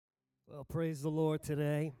Well, praise the Lord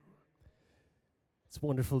today. It's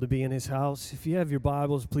wonderful to be in His house. If you have your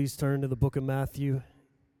Bibles, please turn to the book of Matthew,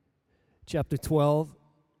 chapter 12.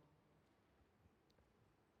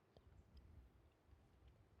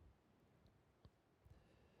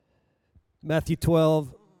 Matthew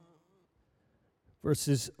 12,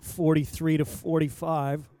 verses 43 to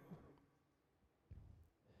 45.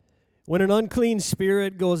 When an unclean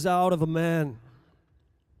spirit goes out of a man,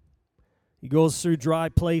 he goes through dry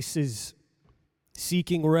places,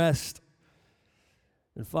 seeking rest,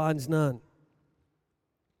 and finds none.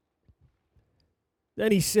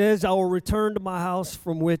 Then he says, I will return to my house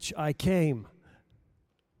from which I came.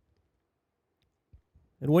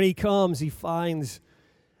 And when he comes, he finds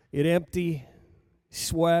it empty,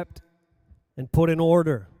 swept, and put in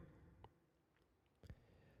order.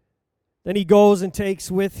 Then he goes and takes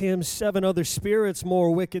with him 7 other spirits more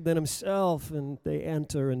wicked than himself, and they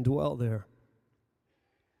enter and dwell there.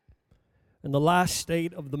 And the last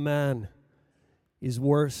state of the man is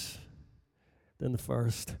worse than the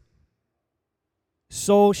first.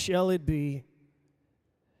 So shall it be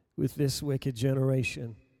with this wicked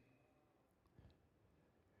generation.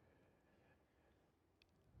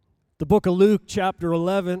 The book of Luke, chapter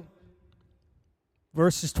 11,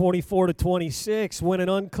 verses 24 to 26, when an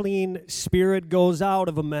unclean spirit goes out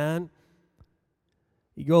of a man,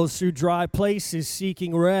 he goes through dry places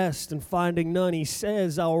seeking rest and finding none. He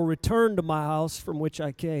says, I will return to my house from which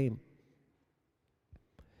I came.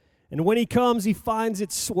 And when he comes, he finds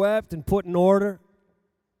it swept and put in order.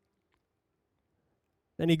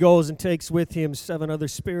 Then he goes and takes with him 7 other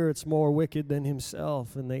spirits more wicked than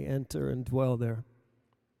himself, and they enter and dwell there.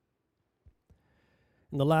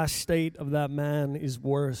 And the last state of that man is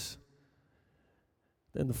worse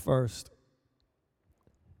than the first.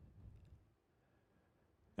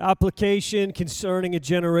 Application concerning a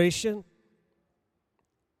generation.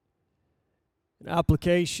 An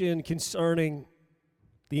application concerning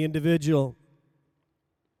the individual.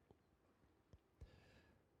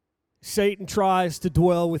 Satan tries to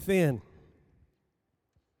dwell within,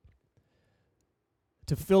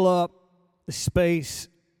 to fill up the space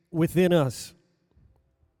within us,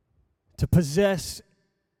 to possess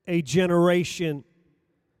a generation,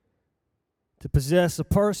 to possess a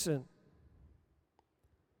person,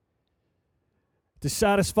 to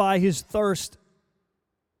satisfy his thirst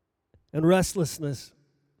and restlessness.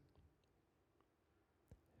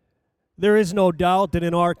 There is no doubt that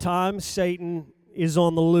in our time, Satan is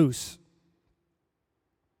on the loose.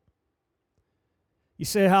 You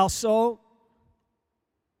say, how so?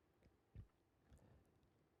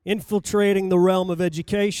 Infiltrating the realm of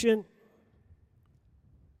education,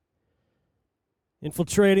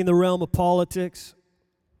 infiltrating the realm of politics,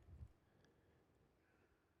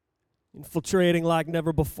 infiltrating like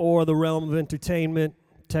never before the realm of entertainment,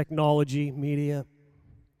 technology, media,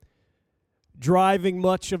 driving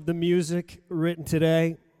much of the music written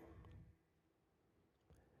today,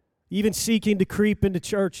 even seeking to creep into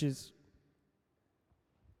churches.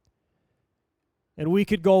 And we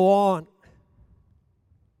could go on,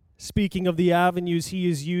 speaking of the avenues he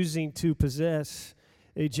is using to possess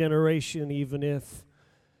a generation, even if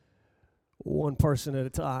one person at a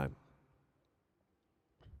time.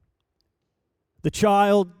 The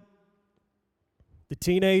child, the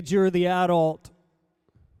teenager, the adult,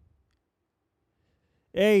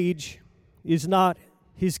 age is not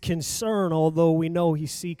his concern, although we know he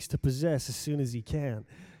seeks to possess as soon as he can.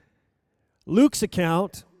 Luke's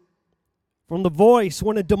account from the voice,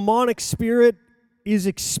 when a demonic spirit is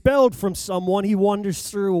expelled from someone, he wanders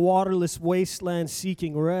through a waterless wasteland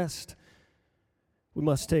seeking rest. We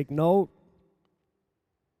must take note.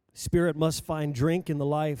 Spirit must find drink in the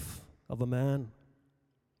life of a man,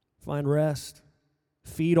 find rest,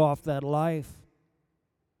 feed off that life.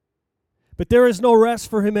 But there is no rest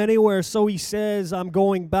for him anywhere, so he says, I'm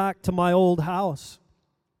going back to my old house.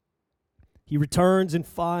 He returns and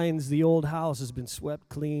finds the old house has been swept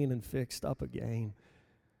clean and fixed up again.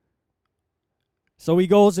 So he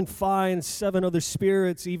goes and finds 7 other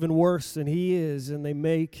spirits even worse than he is, and they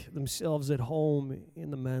make themselves at home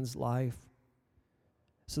in the man's life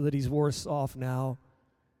so that he's worse off now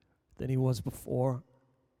than he was before.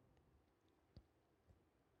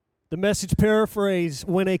 The Message paraphrase,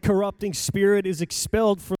 when a corrupting spirit is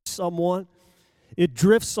expelled from someone, it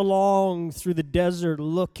drifts along through the desert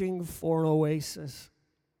looking for an oasis.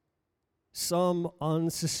 Some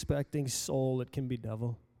unsuspecting soul, it can be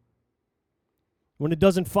devil. When it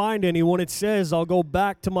doesn't find anyone, it says, I'll go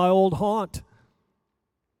back to my old haunt.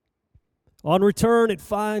 On return, it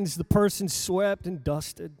finds the person swept and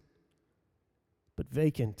dusted, but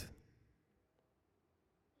vacant.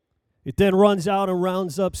 It then runs out and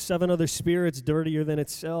rounds up 7 other spirits dirtier than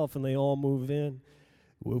itself, and they all move in,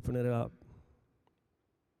 whooping it up.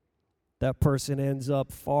 That person ends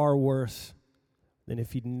up far worse than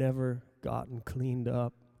if he'd never gotten cleaned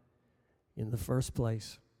up in the first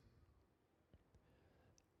place.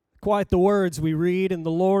 Quite the words we read, and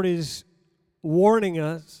the Lord is warning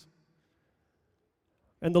us,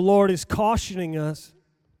 and the Lord is cautioning us.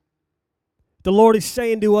 The Lord is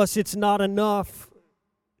saying to us, it's not enough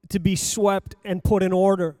to be swept and put in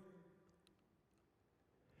order.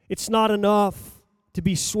 It's not enough to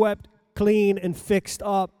be swept clean and fixed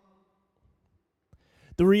up.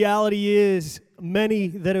 The reality is, many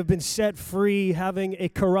that have been set free, having a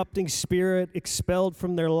corrupting spirit expelled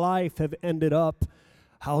from their life, have ended up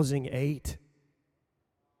housing 8.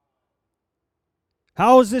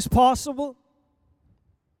 How is this possible?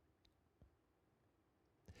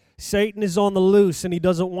 Satan is on the loose, and he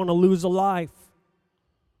doesn't want to lose a life.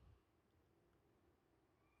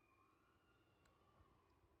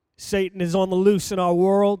 Satan is on the loose in our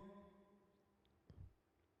world,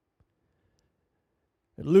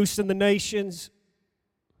 loose in the nations,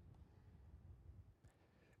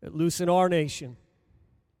 loose in our nation,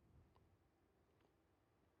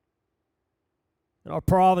 in our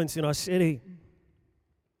province, in our city.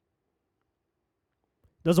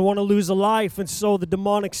 Doesn't want to lose a life, and so the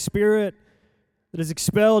demonic spirit that is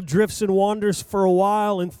expelled drifts and wanders for a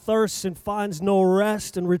while and thirsts and finds no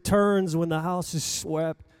rest and returns when the house is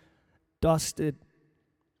swept, dusted,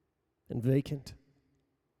 and vacant.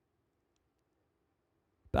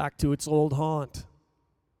 Back to its old haunt.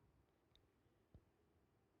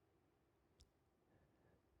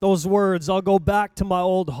 Those words, I'll go back to my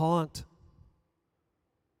old haunt.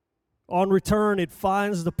 On return, it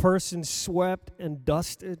finds the person swept and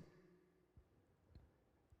dusted,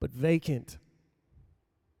 but vacant.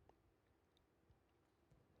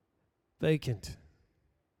 Vacant.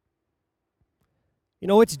 You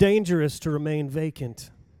know, it's dangerous to remain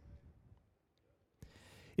vacant.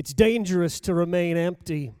 It's dangerous to remain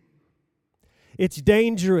empty. It's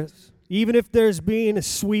dangerous, even if there's been a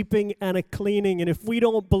sweeping and a cleaning. And if we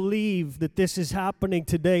don't believe that this is happening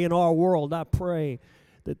today in our world, I pray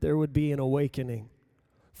that there would be an awakening.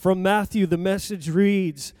 From Matthew, the message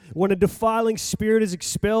reads, when a defiling spirit is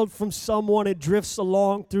expelled from someone, it drifts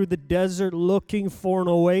along through the desert looking for an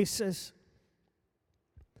oasis.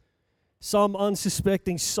 Some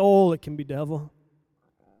unsuspecting soul, it can be devil.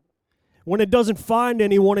 When it doesn't find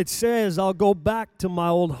anyone, it says, I'll go back to my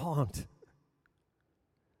old haunt.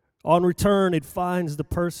 On return, it finds the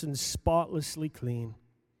person spotlessly clean,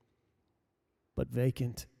 but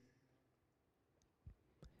vacant.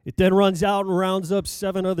 It then runs out and rounds up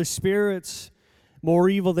 7 other spirits, more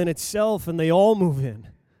evil than itself, and they all move in,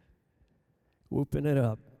 whooping it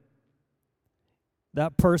up.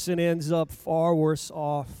 That person ends up far worse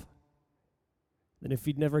off than if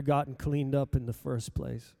he'd never gotten cleaned up in the first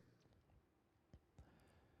place.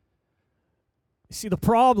 You see, the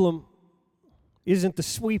problem isn't the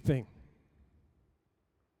sweeping.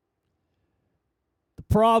 The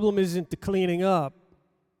problem isn't the cleaning up.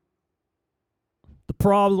 The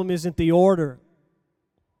problem isn't the order.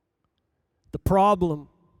 The problem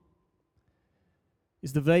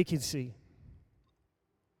is the vacancy.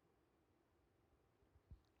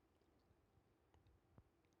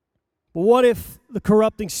 But what if the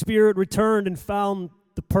corrupting spirit returned and found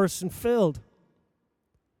the person filled?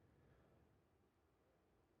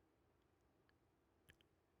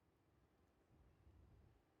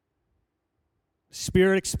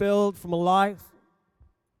 Spirit expelled from a life,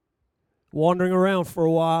 wandering around for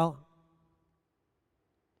a while.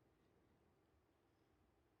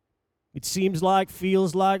 It seems like,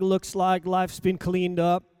 feels like, looks like life's been cleaned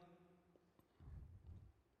up.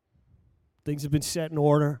 Things have been set in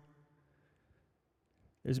order.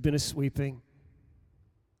 There's been a sweeping.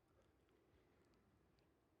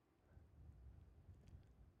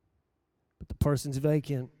 But the person's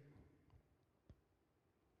vacant.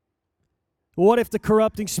 What if the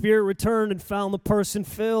corrupting spirit returned and found the person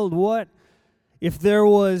filled? What if there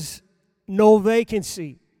was no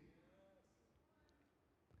vacancy?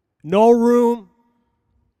 No room,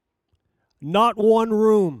 not one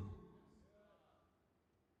room,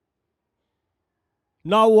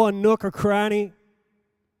 not one nook or cranny,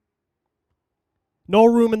 no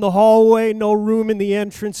room in the hallway, no room in the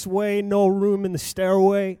entranceway, no room in the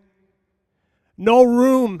stairway, no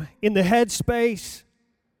room in the head space,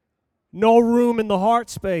 no room in the heart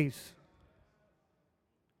space.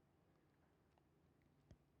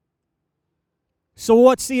 So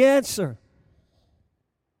what's the answer?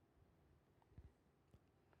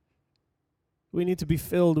 We need to be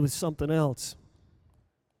filled with something else.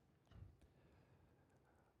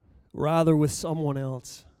 rather with someone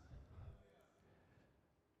else.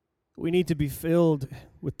 We need to be filled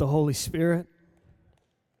with the Holy Spirit.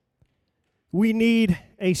 We need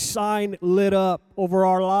a sign lit up over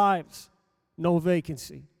our lives. No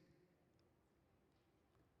vacancy.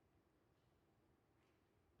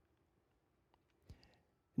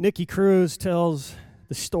 Nicky Cruz tells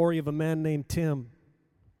the story of a man named Tim.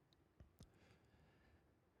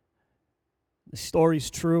 The story's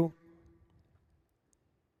true.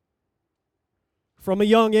 From a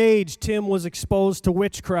young age, Tim was exposed to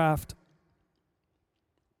witchcraft.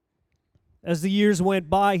 As the years went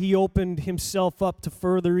by, he opened himself up to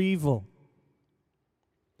further evil.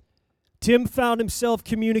 Tim found himself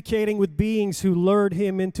communicating with beings who lured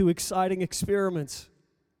him into exciting experiments.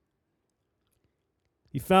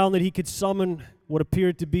 He found that he could summon what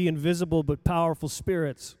appeared to be invisible but powerful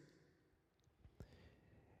spirits.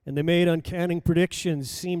 And they made uncanny predictions,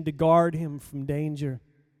 seemed to guard him from danger.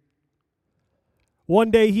 One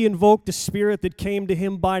day he invoked a spirit that came to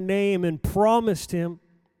him by name and promised him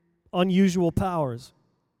unusual powers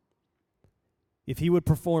if he would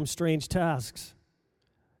perform strange tasks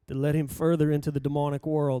that led him further into the demonic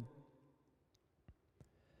world.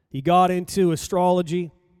 He got into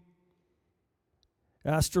astrology,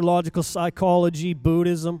 astrological psychology,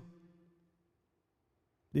 Buddhism.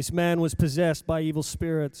 This man was possessed by evil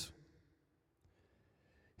spirits.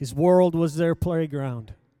 His world was their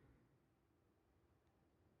playground,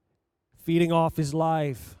 feeding off his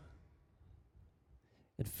life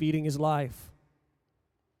and feeding his life.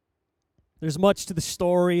 There's much to the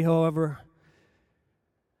story, however.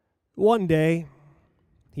 One day,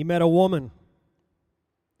 he met a woman,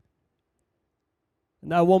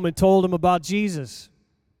 and that woman told him about Jesus.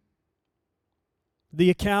 The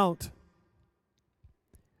account.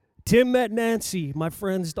 Tim met Nancy, my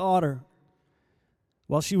friend's daughter,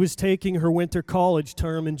 while she was taking her winter college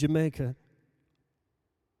term in Jamaica.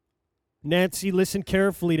 Nancy listened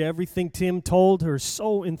carefully to everything Tim told her,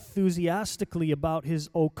 so enthusiastically about his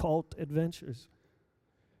occult adventures.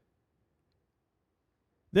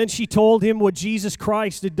 Then she told him what Jesus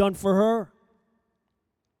Christ had done for her.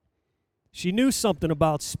 She knew something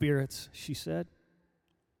about spirits, she said.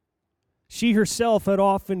 She herself had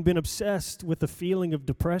often been obsessed with a feeling of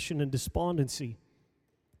depression and despondency.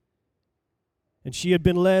 And she had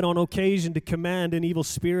been led on occasion to command an evil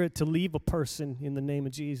spirit to leave a person in the name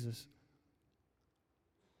of Jesus.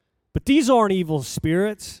 But these aren't evil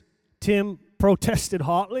spirits, Tim protested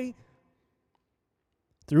hotly.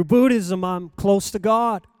 Through Buddhism, I'm close to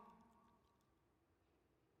God.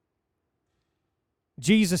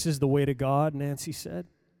 Jesus is the way to God, Nancy said.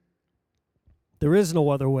 There is no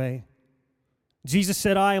other way. Jesus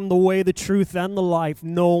said, I am the way, the truth, and the life.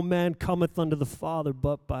 No man cometh unto the Father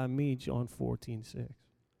but by me, John 14:6.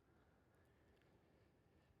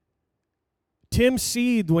 Tim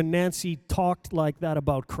seethed when Nancy talked like that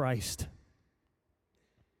about Christ.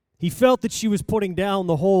 He felt that she was putting down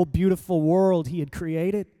the whole beautiful world he had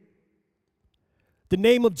created. The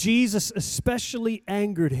name of Jesus especially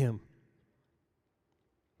angered him.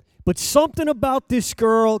 But something about this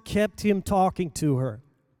girl kept him talking to her.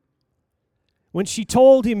 When she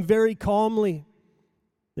told him very calmly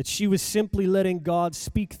that she was simply letting God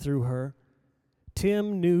speak through her,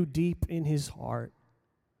 Tim knew deep in his heart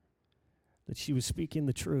that she was speaking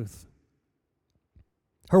the truth.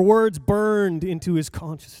 Her words burned into his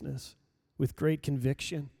consciousness with great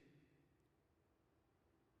conviction.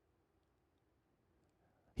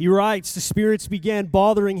 He writes, the spirits began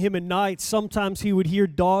bothering him at night. Sometimes he would hear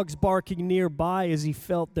dogs barking nearby as he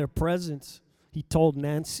felt their presence. He told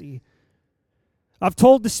Nancy, I've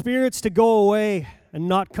told the spirits to go away and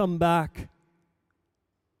not come back.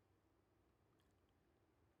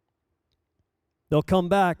 They'll come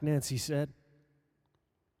back, Nancy said.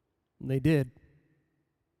 And they did.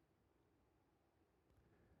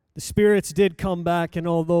 The spirits did come back, and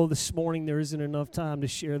although this morning there isn't enough time to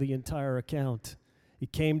share the entire account,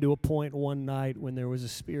 it came to a point one night when there was a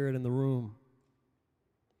spirit in the room.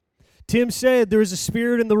 Tim said, there is a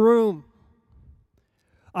spirit in the room.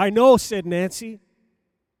 I know, said Nancy.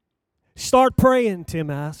 Start praying, Tim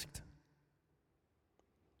asked.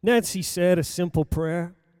 Nancy said a simple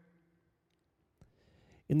prayer.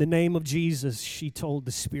 In the name of Jesus, she told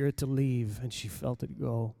the spirit to leave, and she felt it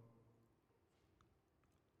go.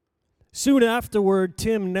 Soon afterward,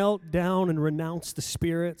 Tim knelt down and renounced the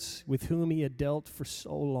spirits with whom he had dealt for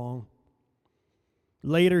so long.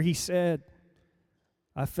 Later, he said,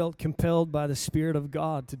 I felt compelled by the Spirit of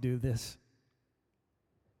God to do this.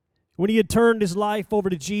 When he had turned his life over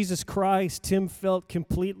to Jesus Christ, Tim felt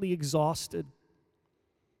completely exhausted.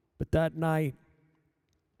 But that night,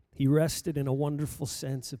 he rested in a wonderful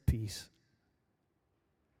sense of peace.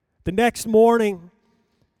 The next morning,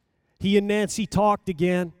 he and Nancy talked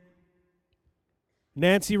again.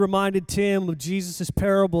 Nancy reminded Tim of Jesus'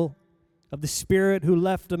 parable of the spirit who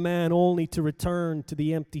left a man only to return to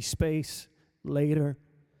the empty space later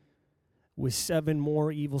with 7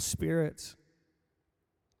 more evil spirits.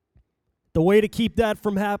 The way to keep that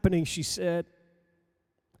from happening, she said,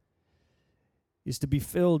 is to be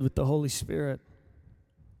filled with the Holy Spirit.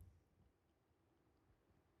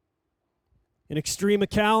 An extreme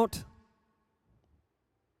account?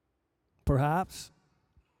 Perhaps.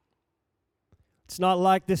 It's not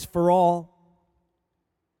like this for all.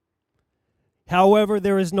 However,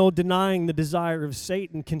 there is no denying the desire of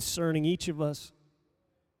Satan concerning each of us.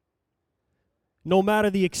 No matter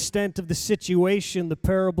the extent of the situation, the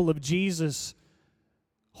parable of Jesus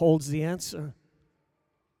holds the answer.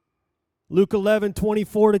 Luke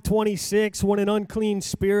 11:24-26, when an unclean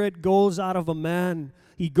spirit goes out of a man,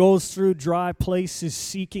 he goes through dry places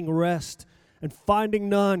seeking rest, and finding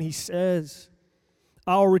none, he says,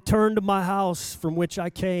 I'll return to my house from which I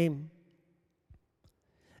came.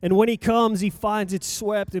 And when he comes, he finds it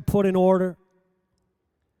swept and put in order.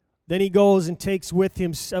 Then he goes and takes with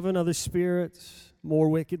him 7 other spirits, more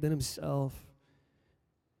wicked than himself.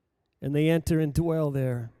 And they enter and dwell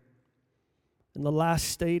there. And the last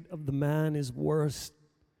state of the man is worse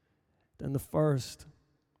than the first.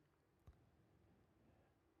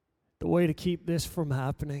 The way to keep this from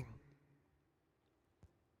happening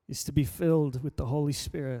is to be filled with the Holy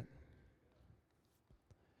Spirit.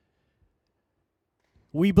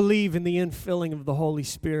 We believe in the infilling of the Holy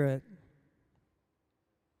Spirit.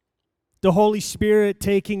 The Holy Spirit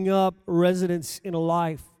taking up residence in a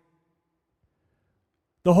life.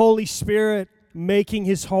 The Holy Spirit making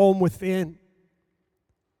his home within.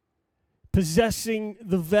 Possessing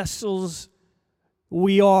the vessels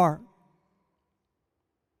we are.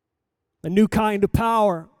 A new kind of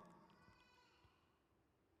power.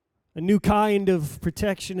 A new kind of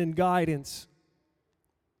protection and guidance.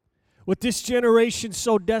 What this generation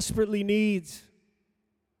so desperately needs,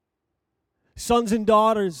 sons and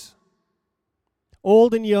daughters,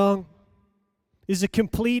 old and young, is a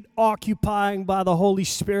complete occupying by the Holy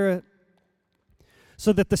Spirit,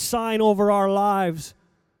 so that the sign over our life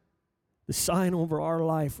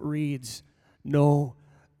reads, no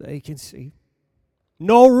vacancy.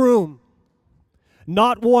 No room.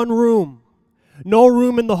 Not one room. No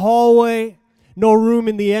room in the hallway. No room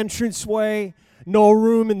in the entranceway. No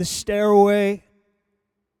room in the stairway.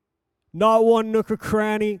 Not one nook or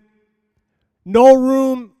cranny. No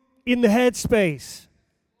room in the headspace.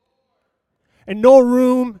 And no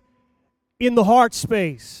room in the heart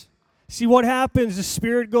space. See what happens, the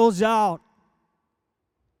Spirit goes out.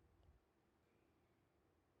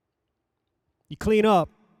 You clean up.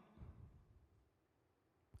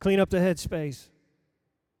 Clean up the headspace.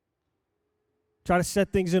 Try to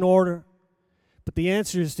set things in order. But the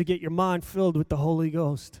answer is to get your mind filled with the Holy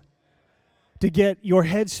Ghost. To get your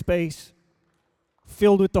headspace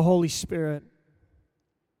filled with the Holy Spirit.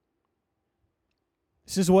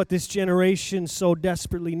 This is what this generation so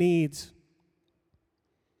desperately needs.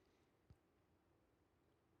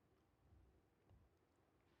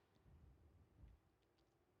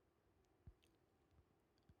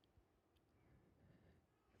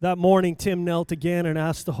 That morning, Tim knelt again and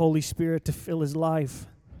asked the Holy Spirit to fill his life.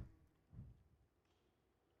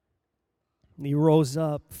 And he rose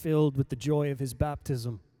up, filled with the joy of his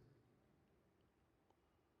baptism.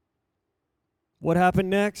 What happened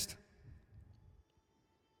next?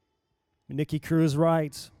 Nicky Cruz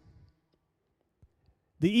writes,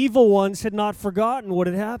 the evil ones had not forgotten what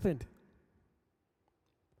had happened.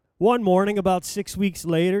 One morning, about 6 weeks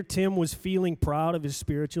later, Tim was feeling proud of his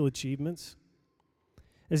spiritual achievements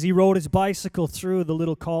as he rode his bicycle through the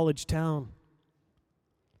little college town.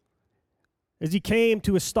 As he came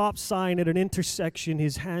to a stop sign at an intersection,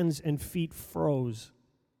 his hands and feet froze.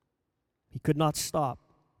 He could not stop.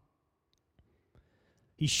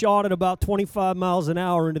 He shot at about 25 miles an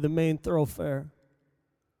hour into the main thoroughfare.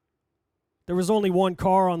 There was only one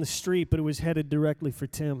car on the street, but it was headed directly for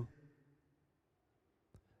Tim.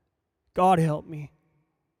 God help me,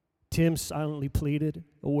 Tim silently pleaded,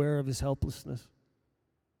 aware of his helplessness.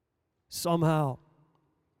 Somehow,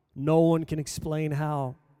 no one can explain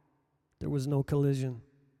how there was no collision.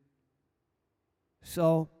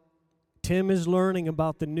 So, Tim is learning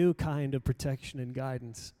about the new kind of protection and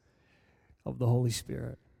guidance of the Holy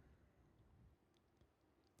Spirit.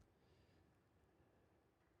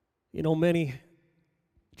 You know, many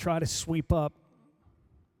try to sweep up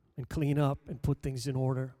and clean up and put things in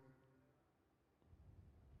order.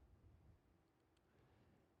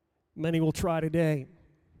 Many will try today.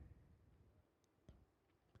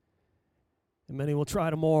 And many will try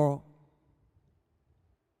tomorrow.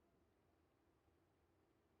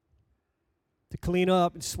 To clean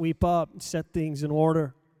up and sweep up and set things in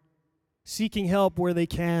order. Seeking help where they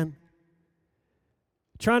can.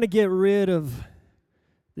 Trying to get rid of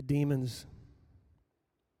the demons.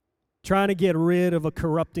 Trying to get rid of a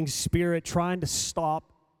corrupting spirit. Trying to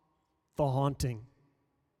stop the haunting.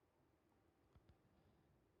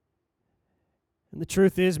 And the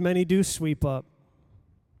truth is, many do sweep up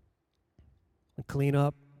and clean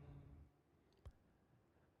up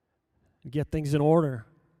and get things in order.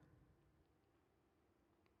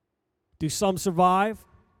 Do some survive?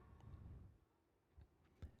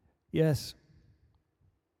 Yes.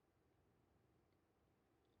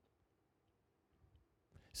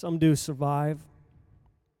 Some do survive,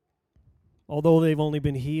 although they've only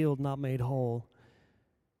been healed, not made whole.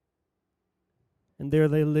 And there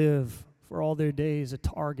they live for all their days, a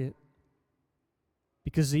target,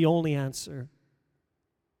 because the only answer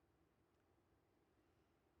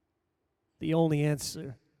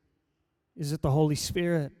is that the Holy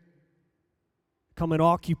Spirit come and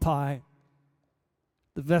occupy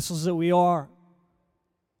the vessels that we are.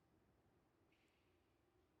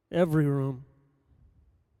 Every room.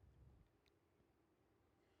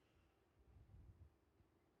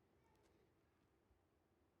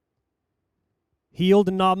 Healed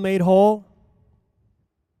and not made whole.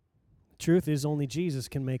 The truth is, only Jesus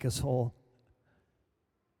can make us whole.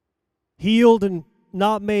 Healed and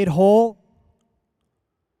not made whole.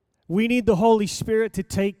 We need the Holy Spirit to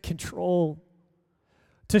take control,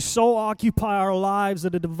 to so occupy our lives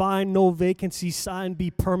that a divine no vacancy sign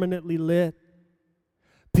be permanently lit.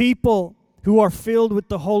 People who are filled with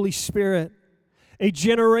the Holy Spirit, a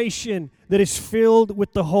generation that is filled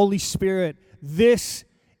with the Holy Spirit. This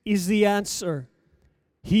is the answer.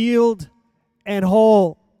 Healed and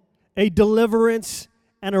whole, a deliverance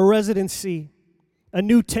and a residency, a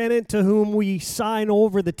new tenant to whom we sign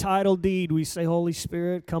over the title deed. We say, Holy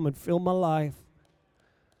Spirit, come and fill my life,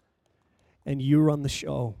 and you run the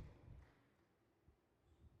show.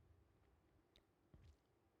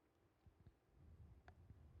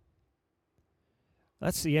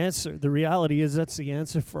 That's the answer. The reality is that's the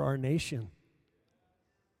answer for our nation.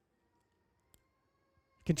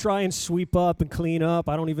 Can try and sweep up and clean up.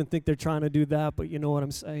 I don't even think they're trying to do that, but you know what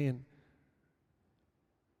I'm saying.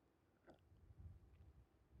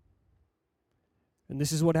 And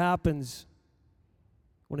this is what happens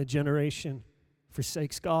when a generation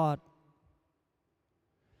forsakes God,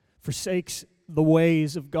 forsakes the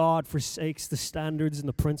ways of God, forsakes the standards and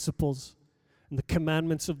the principles and the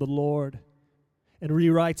commandments of the Lord, and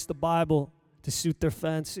rewrites the Bible to suit their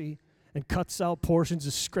fancy and cuts out portions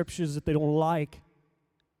of scriptures that they don't like.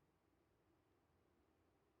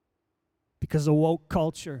 Because a woke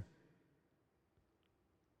culture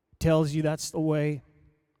tells you that's the way.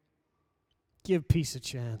 Give peace a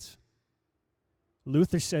chance.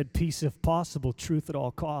 Luther said, peace if possible, truth at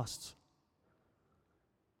all costs.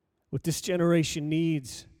 What this generation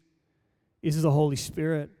needs is the Holy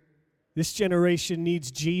Spirit. This generation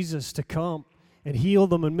needs Jesus to come and heal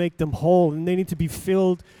them and make them whole, and they need to be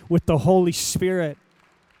filled with the Holy Spirit.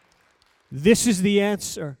 This is the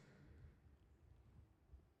answer.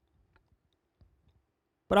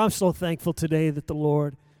 But I'm so thankful today that the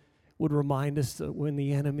Lord would remind us that when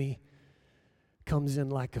the enemy comes in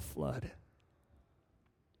like a flood,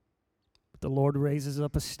 the Lord raises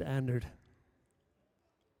up a standard.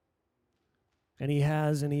 And He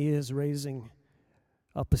has and He is raising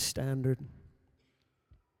up a standard.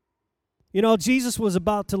 You know, Jesus was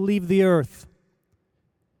about to leave the earth.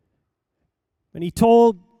 And He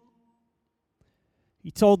told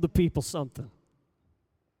the people something.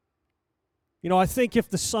 You know, I think if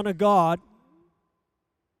the Son of God,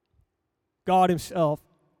 God Himself,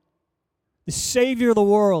 the Savior of the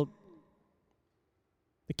world,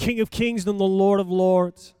 the King of Kings and the Lord of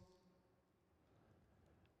Lords,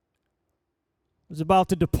 was about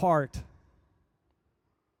to depart,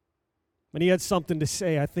 and He had something to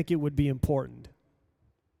say, I think it would be important.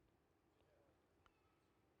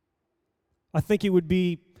 I think it would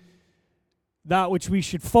be that which we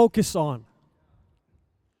should focus on.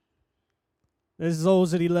 There's those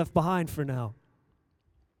that He left behind for now.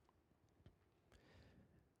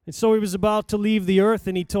 And so He was about to leave the earth,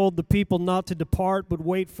 and He told the people not to depart, but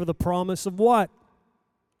wait for the promise of what?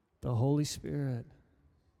 The Holy Spirit.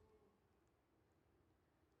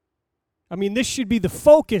 I mean, this should be the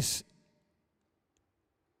focus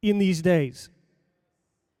in these days.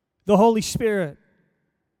 The Holy Spirit.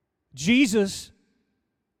 Jesus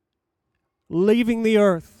leaving the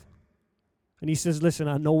earth, And he says, listen,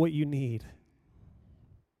 I know what you need.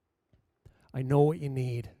 I know what you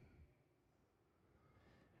need.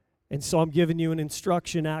 And so I'm giving you an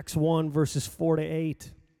instruction, Acts 1, verses 4 to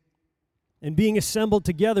 8. And being assembled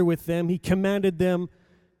together with them, he commanded them.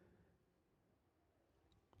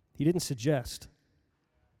 He didn't suggest.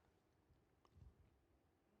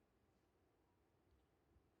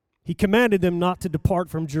 He commanded them not to depart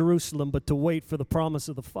from Jerusalem, but to wait for the promise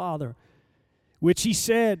of the Father, which he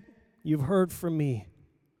said, you've heard from me.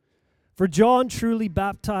 For John truly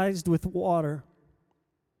baptized with water,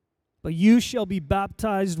 but you shall be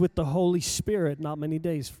baptized with the Holy Spirit not many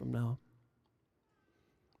days from now.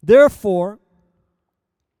 Therefore,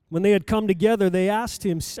 when they had come together, they asked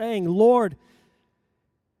him, saying, Lord,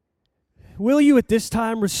 will you at this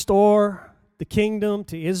time restore the kingdom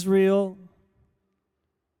to Israel?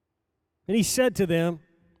 And he said to them,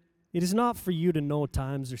 it is not for you to know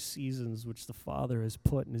times or seasons which the Father has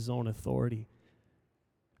put in his own authority.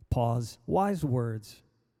 Pause. Wise words,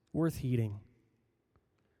 worth heeding.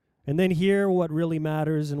 And then hear what really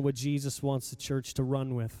matters and what Jesus wants the church to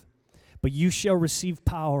run with. But you shall receive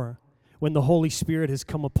power when the Holy Spirit has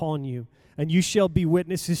come upon you, and you shall be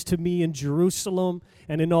witnesses to me in Jerusalem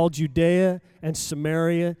and in all Judea and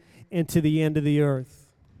Samaria and to the end of the earth.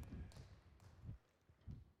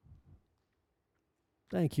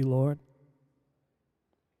 Thank you, Lord.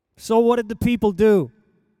 So what did the people do?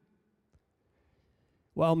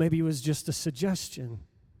 Well, maybe it was just a suggestion.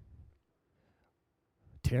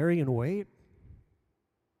 Tarry and wait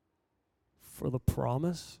for the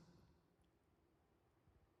promise,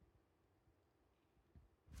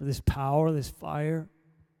 for this power, this fire,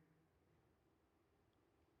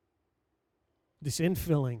 this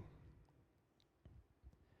infilling,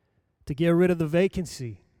 to get rid of the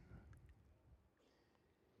vacancy.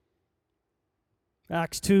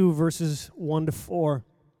 Acts 2, verses 1 to 4.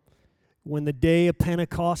 When the day of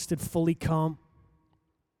Pentecost had fully come,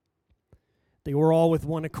 they were all with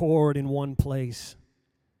one accord in one place,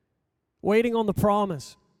 waiting on the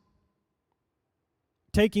promise,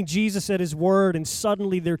 taking Jesus at his word, and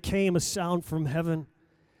suddenly there came a sound from heaven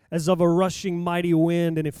as of a rushing mighty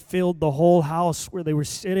wind, and it filled the whole house where they were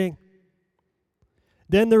sitting.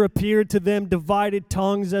 Then there appeared to them divided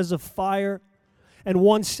tongues as of fire, and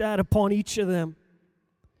one sat upon each of them.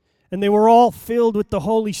 And they were all filled with the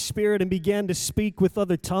Holy Spirit and began to speak with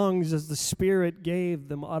other tongues as the Spirit gave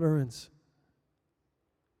them utterance.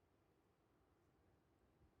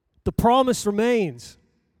 The promise remains.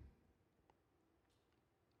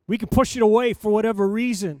 We can push it away for whatever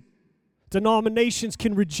reason. Denominations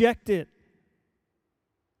can reject it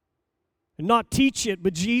and not teach it,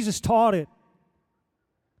 but Jesus taught it.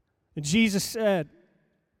 And Jesus said,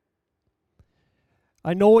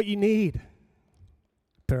 I know what you need.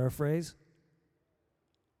 Paraphrase.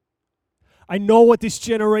 I know what this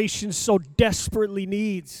generation so desperately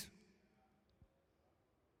needs.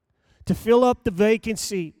 To fill up the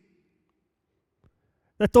vacancy.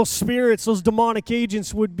 That those spirits, those demonic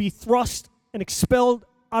agents would be thrust and expelled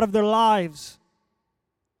out of their lives.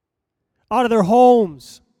 Out of their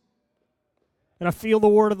homes. And I feel the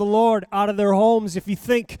word of the Lord, out of their homes. If you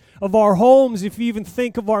think of our homes, if you even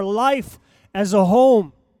think of our life as a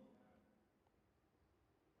home.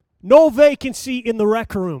 No vacancy in the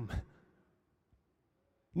rec room.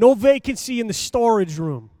 No vacancy in the storage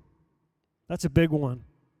room. That's a big one.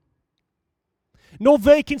 No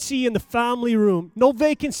vacancy in the family room. No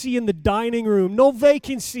vacancy in the dining room. No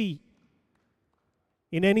vacancy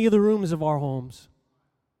in any of the rooms of our homes.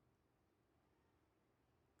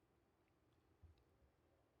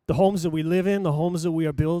 The homes that we live in, the homes that we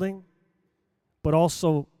are building, but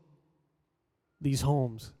also these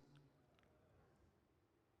homes.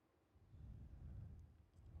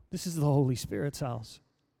 This is the Holy Spirit's house.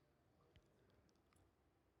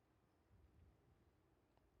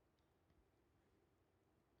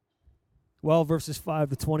 Well, verses 5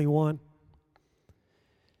 to 21.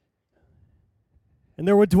 And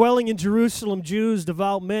there were dwelling in Jerusalem Jews,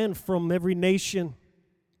 devout men from every nation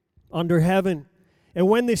under heaven. And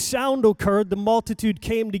when this sound occurred, the multitude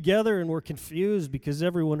came together and were confused because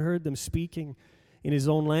everyone heard them speaking in his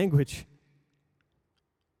own language.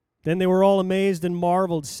 Then they were all amazed and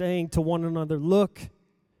marveled, saying to one another, Look,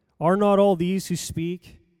 are not all these who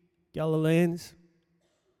speak Galileans?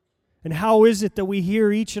 And how is it that we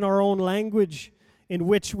hear each in our own language in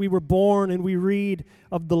which we were born, and we read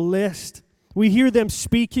of the list? We hear them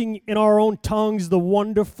speaking in our own tongues the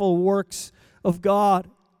wonderful works of God.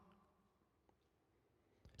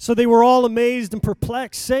 So they were all amazed and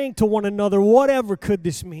perplexed, saying to one another, Whatever could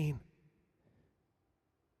this mean?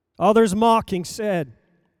 Others mocking said,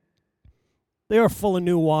 They are full of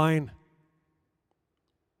new wine.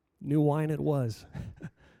 New wine it was.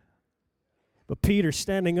 But Peter,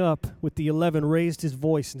 standing up with the 11, raised his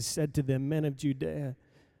voice and said to them, Men of Judea,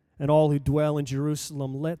 and all who dwell in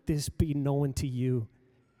Jerusalem, let this be known to you,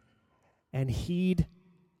 and heed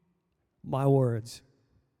my words.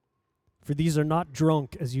 For these are not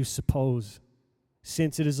drunk as you suppose,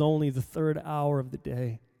 since it is only the 3rd hour of the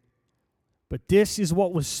day. But this is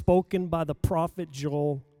what was spoken by the prophet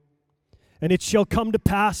Joel. And it shall come to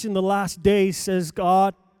pass in the last days, says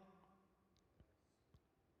God,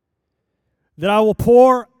 that I will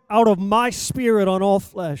pour out of my Spirit on all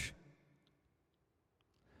flesh.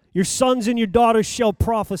 Your sons and your daughters shall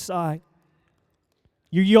prophesy.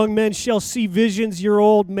 Your young men shall see visions. Your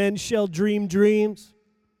old men shall dream dreams.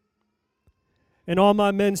 And on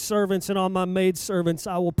my men servants and on my maid servants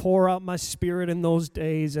I will pour out my Spirit in those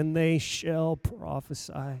days, and they shall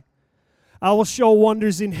prophesy. I will show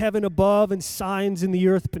wonders in heaven above and signs in the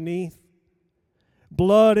earth beneath,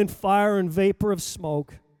 blood and fire and vapor of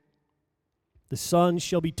smoke. The sun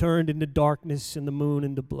shall be turned into darkness and the moon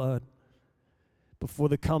into blood before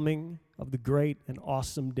the coming of the great and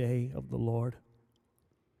awesome day of the Lord.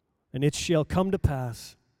 And it shall come to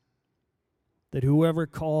pass that whoever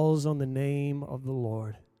calls on the name of the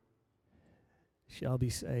Lord shall be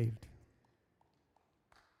saved.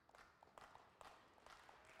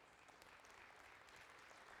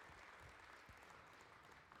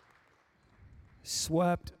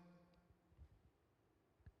 Swept,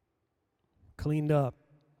 cleaned up,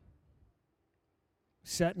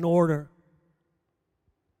 set in order,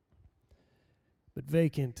 but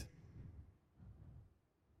vacant.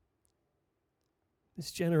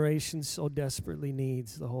 This generation so desperately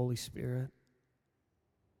needs the Holy Spirit.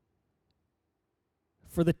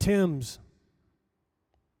 For the Tims,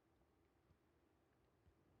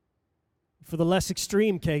 for the less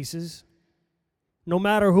extreme cases, no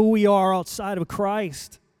matter who we are outside of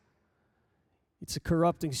Christ, it's a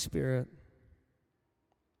corrupting spirit.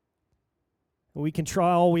 We can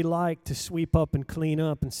try all we like to sweep up and clean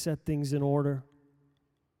up and set things in order.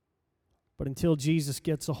 But until Jesus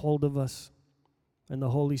gets a hold of us and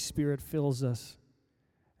the Holy Spirit fills us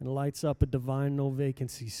and lights up a divine no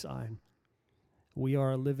vacancy sign, we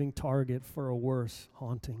are a living target for a worse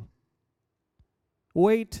haunting.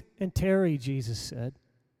 Wait and tarry, Jesus said.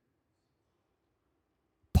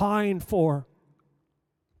 Pine for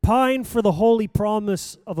the holy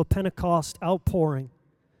promise of a Pentecost outpouring,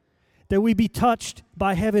 that we be touched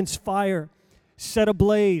by heaven's fire, set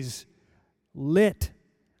ablaze, lit,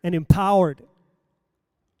 and empowered.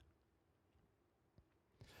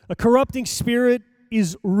 A corrupting spirit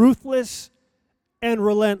is ruthless and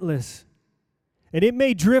relentless. And it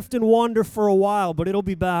may drift and wander for a while, but it'll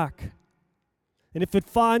be back. And if it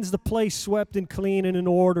finds the place swept and clean and in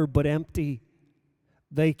order, but empty,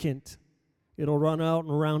 vacant, it'll run out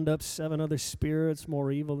and round up 7 other spirits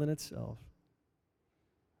more evil than itself.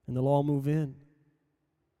 And they'll all move in.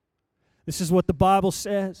 This is what the Bible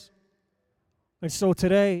says. And so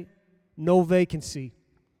today, no vacancy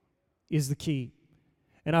is the key.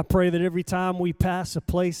 And I pray that every time we pass a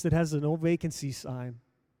place that has a no vacancy sign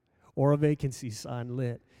or a vacancy sign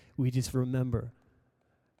lit, we just remember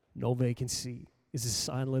no vacancy is a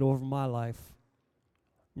sign lit over my life.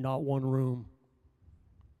 Not one room.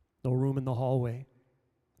 No room in the hallway.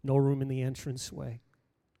 No room in the entranceway.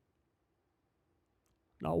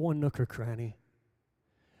 Not one nook or cranny.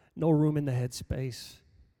 No room in the head space.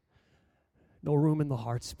 No room in the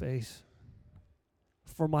heart space.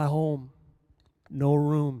 For my home, no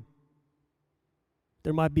room.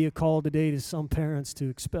 There might be a call today to some parents to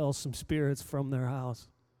expel some spirits from their house.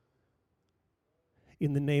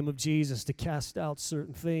 In the name of Jesus, to cast out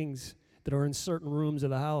certain things that are in certain rooms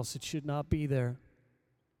of the house that should not be there.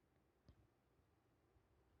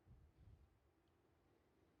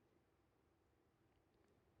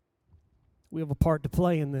 We have a part to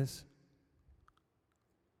play in this.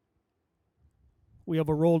 We have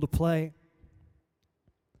a role to play.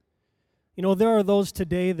 You know, there are those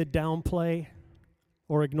today that downplay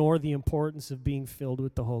or ignore the importance of being filled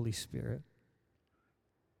with the Holy Spirit.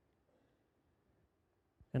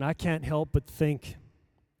 And I can't help but think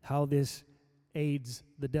how this aids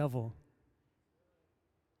the devil.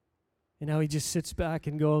 And how he just sits back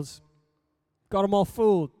and goes, got them all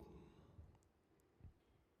fooled.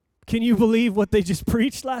 Can you believe what they just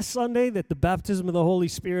preached last Sunday? That the baptism of the Holy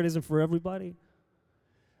Spirit isn't for everybody?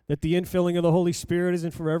 That the infilling of the Holy Spirit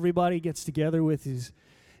isn't for everybody? He gets together with his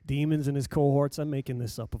demons and his cohorts. I'm making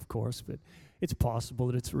this up, of course, but it's possible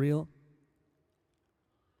that it's real.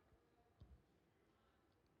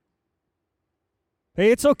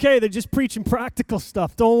 Hey, it's okay. They're just preaching practical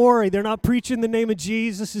stuff. Don't worry. They're not preaching the name of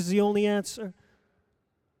Jesus is the only answer.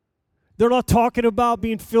 They're not talking about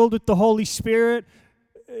being filled with the Holy Spirit.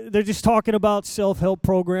 They're just talking about self-help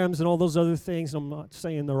programs and all those other things. I'm not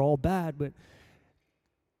saying they're all bad, but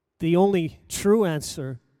the only true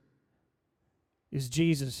answer is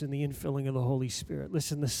Jesus and the infilling of the Holy Spirit.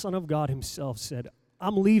 Listen, the Son of God himself said,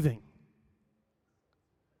 I'm leaving.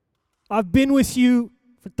 I've been with you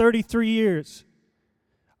for 33 years.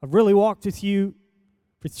 I've really walked with you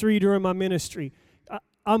for 3 during my ministry.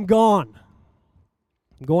 I'm gone.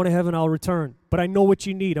 I'm going to heaven, I'll return. But I know what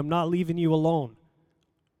you need. I'm not leaving you alone.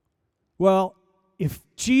 Well, if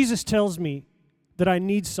Jesus tells me that I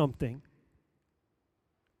need something,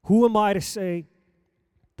 who am I to say,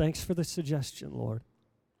 thanks for the suggestion, Lord?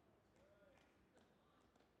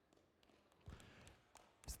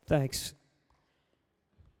 Thanks.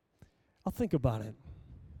 I'll think about it.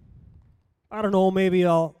 I don't know, maybe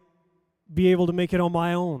I'll be able to make it on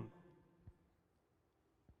my own.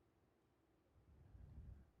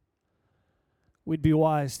 We'd be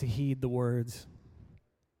wise to heed the words.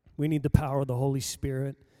 We need the power of the Holy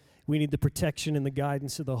Spirit. We need the protection and the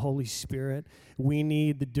guidance of the Holy Spirit. We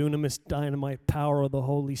need the dunamis dynamite power of the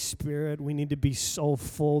Holy Spirit. We need to be so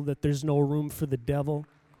full that there's no room for the devil.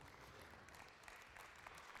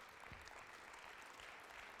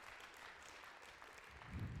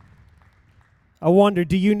 I wonder,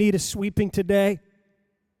 do you need a sweeping today?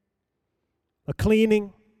 A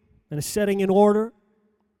cleaning and a setting in order?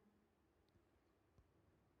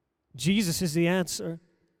 Jesus is the answer.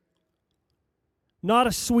 Not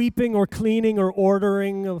a sweeping or cleaning or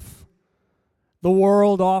ordering of the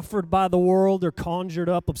world offered by the world or conjured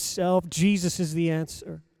up of self. Jesus is the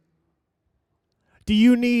answer. Do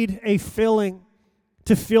you need a filling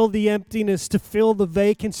to fill the emptiness, to fill the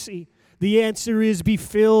vacancy? The answer is be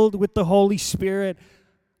filled with the Holy Spirit.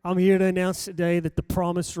 I'm here to announce today that the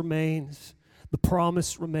promise remains. The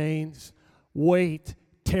promise remains. Wait,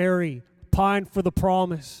 tarry, pine for the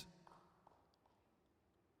promise.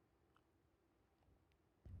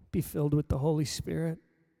 Be filled with the Holy Spirit.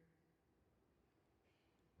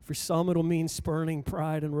 For some, it'll mean spurning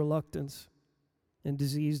pride and reluctance and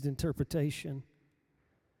diseased interpretation.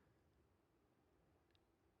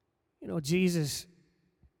 You know, Jesus,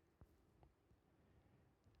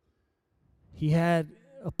 he had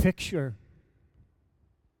a picture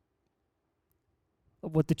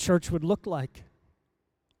of what the church would look like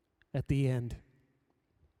at the end.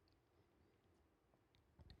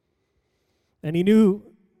 And he knew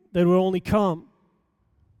that it would only come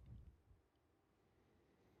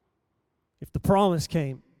if the promise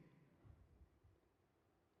came.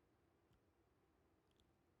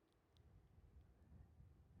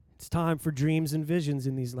 It's time for dreams and visions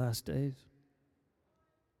in these last days.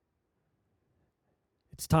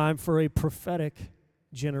 It's time for a prophetic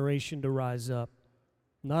generation to rise up,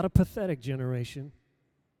 not a pathetic generation.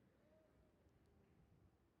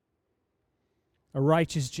 A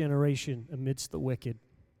righteous generation amidst the wicked.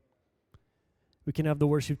 We can have the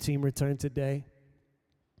worship team return today.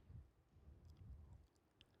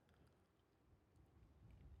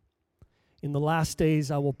 In the last days,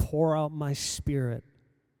 I will pour out my Spirit,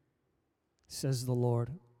 says the Lord.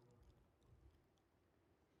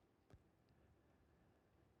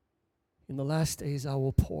 In the last days, I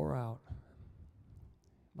will pour out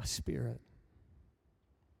my Spirit.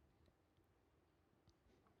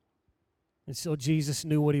 And so Jesus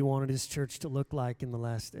knew what he wanted his church to look like in the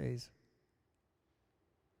last days.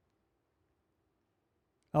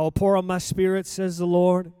 I will pour out my Spirit, says the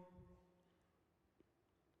Lord.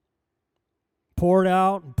 Pour it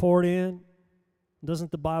out and pour it in.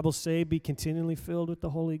 Doesn't the Bible say, be continually filled with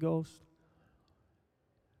the Holy Ghost?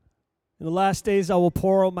 In the last days, I will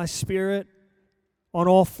pour out my Spirit on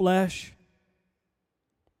all flesh.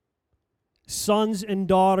 Sons and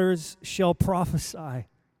daughters shall prophesy.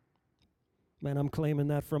 Man, I'm claiming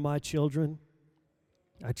that for my children.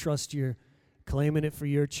 I trust you're claiming it for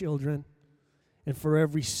your children and for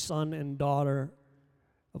every son and daughter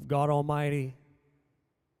of God Almighty.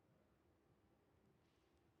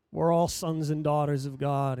 We're all sons and daughters of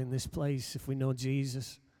God in this place if we know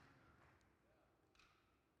Jesus.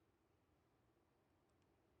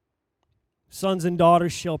 Sons and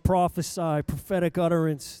daughters shall prophesy, prophetic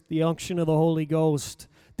utterance, the unction of the Holy Ghost.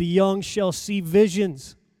 The young shall see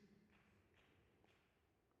visions.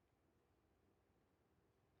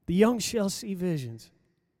 The young shall see visions.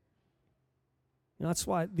 And that's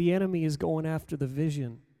why the enemy is going after the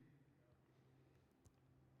vision.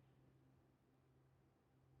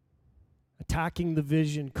 Attacking the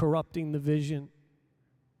vision, corrupting the vision,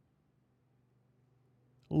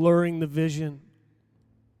 luring the vision.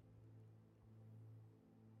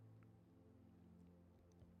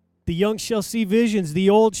 The young shall see visions. The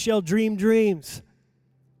old shall dream dreams.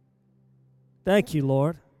 Thank you,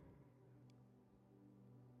 Lord.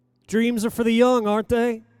 Dreams are for the young, aren't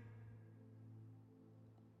they?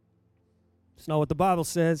 It's not what the Bible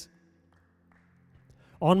says.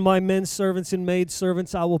 On my men servants and maid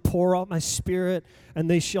servants I will pour out my Spirit, and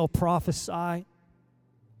they shall prophesy.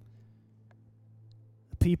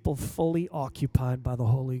 People fully occupied by the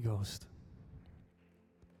Holy Ghost.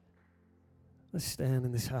 Let's stand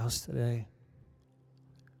in this house today.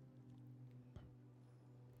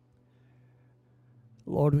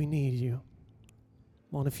 Lord, we need you.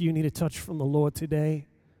 Come on, if you need a touch from the Lord today,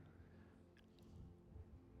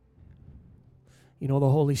 you know the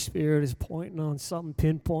Holy Spirit is pointing on something,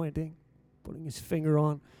 pinpointing, putting his finger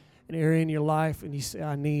on an area in your life, and you say,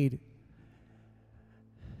 I need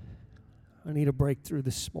a breakthrough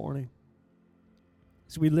this morning.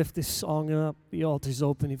 As we lift this song up, the altar's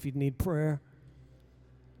open if you need prayer.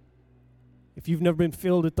 If you've never been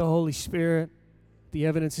filled with the Holy Spirit, the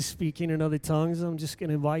evidence of speaking in other tongues, I'm just going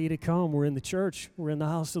to invite you to come. We're in the church. We're in the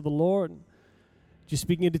house of the Lord. Just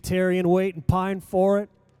begin to tarry and wait and pine for it.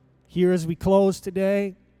 Here as we close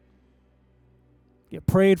today, get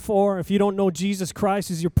prayed for. If you don't know Jesus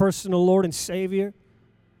Christ as your personal Lord and Savior,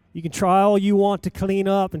 you can try all you want to clean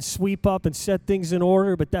up and sweep up and set things in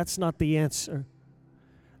order, but that's not the answer.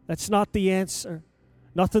 That's not the answer.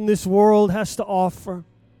 Nothing this world has to offer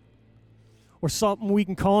or something we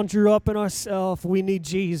can conjure up in ourselves. We need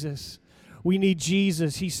Jesus. We need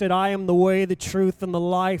Jesus. He said, I am the way, the truth, and the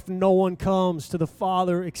life. No one comes to the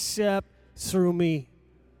Father except through me.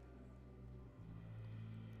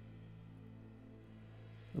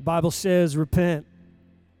 The Bible says, repent,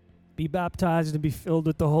 be baptized, and be filled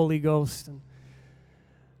with the Holy Ghost. And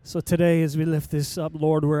so today as we lift this up,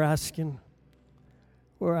 Lord, we're asking,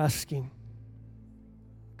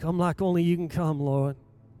 come like only you can come, Lord.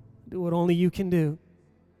 Do what only you can do.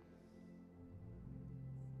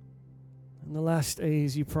 In the last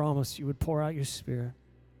days, you promised you would pour out your Spirit.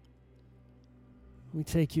 We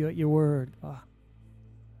take you at your word.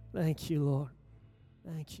 Thank you, Lord.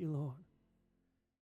 Thank you, Lord.